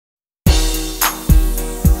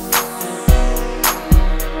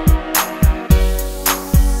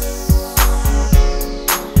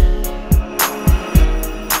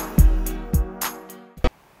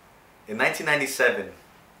1997,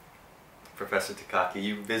 Professor Takaki,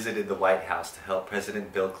 you visited the White House to help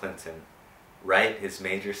President Bill Clinton write his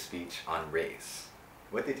major speech on race.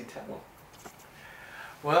 What did you tell him?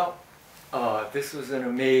 Well, this was an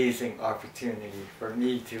amazing opportunity for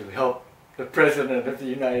me to help the President of the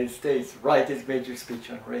United States write his major speech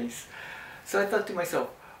on race. So I thought to myself,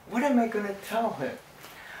 what am I going to tell him?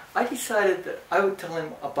 I decided that I would tell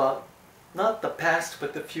him about not the past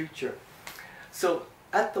but the future. So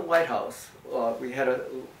at the White House, we had a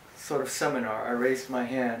sort of seminar. I raised my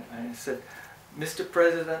hand and I said, Mr.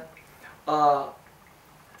 President,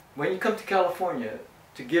 when you come to California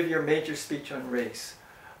to give your major speech on race,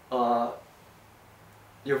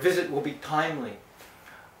 your visit will be timely.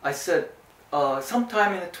 I said,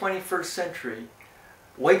 sometime in the 21st century,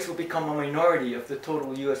 whites will become a minority of the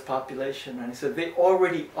total US population. And I said, they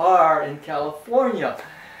already are in California.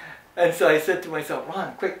 And so I said to myself,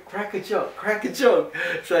 Ron, quick, crack a joke, crack a joke.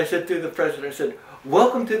 So I said to the President, I said,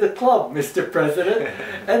 welcome to the club, Mr. President.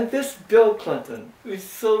 And this Bill Clinton, who's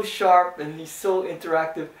so sharp and he's so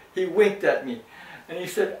interactive, he winked at me. And he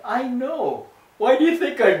said, I know. Why do you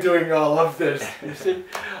think I'm doing all of this? You see?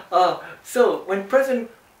 So when President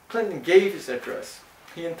Clinton gave his address,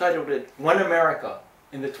 he entitled it, One America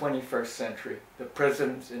in the 21st Century, the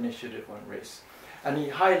President's Initiative on Race. And he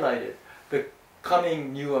highlighted the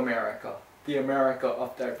coming new America, the America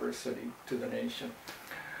of diversity to the nation.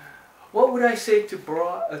 What would I say to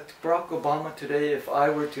Barack Obama today if I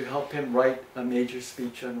were to help him write a major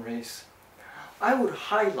speech on race? I would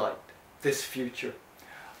highlight this future.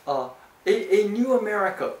 A new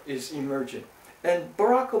America is emerging, and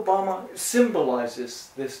Barack Obama symbolizes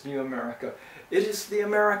this new America. It is the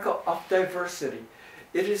America of diversity.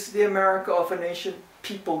 It is the America of a nation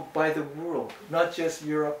peopled by the world, not just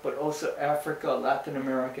Europe, but also Africa, Latin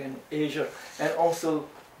America, and Asia, and also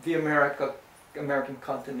the American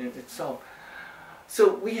continent itself.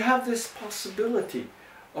 So we have this possibility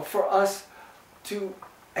for us to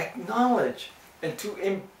acknowledge and to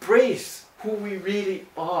embrace who we really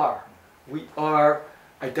are. We are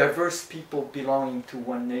a diverse people belonging to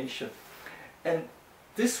one nation. And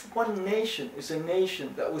this one nation is a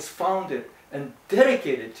nation that was founded and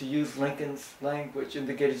dedicated, to use Lincoln's language in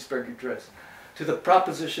the Gettysburg Address, to the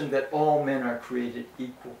proposition that all men are created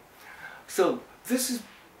equal. So this is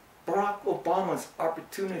Barack Obama's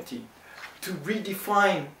opportunity to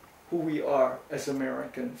redefine who we are as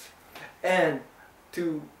Americans and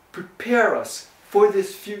to prepare us for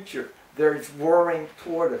this future that is roaring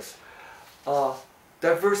toward us.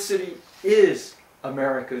 Diversity is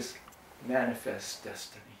America's manifest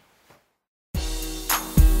destiny.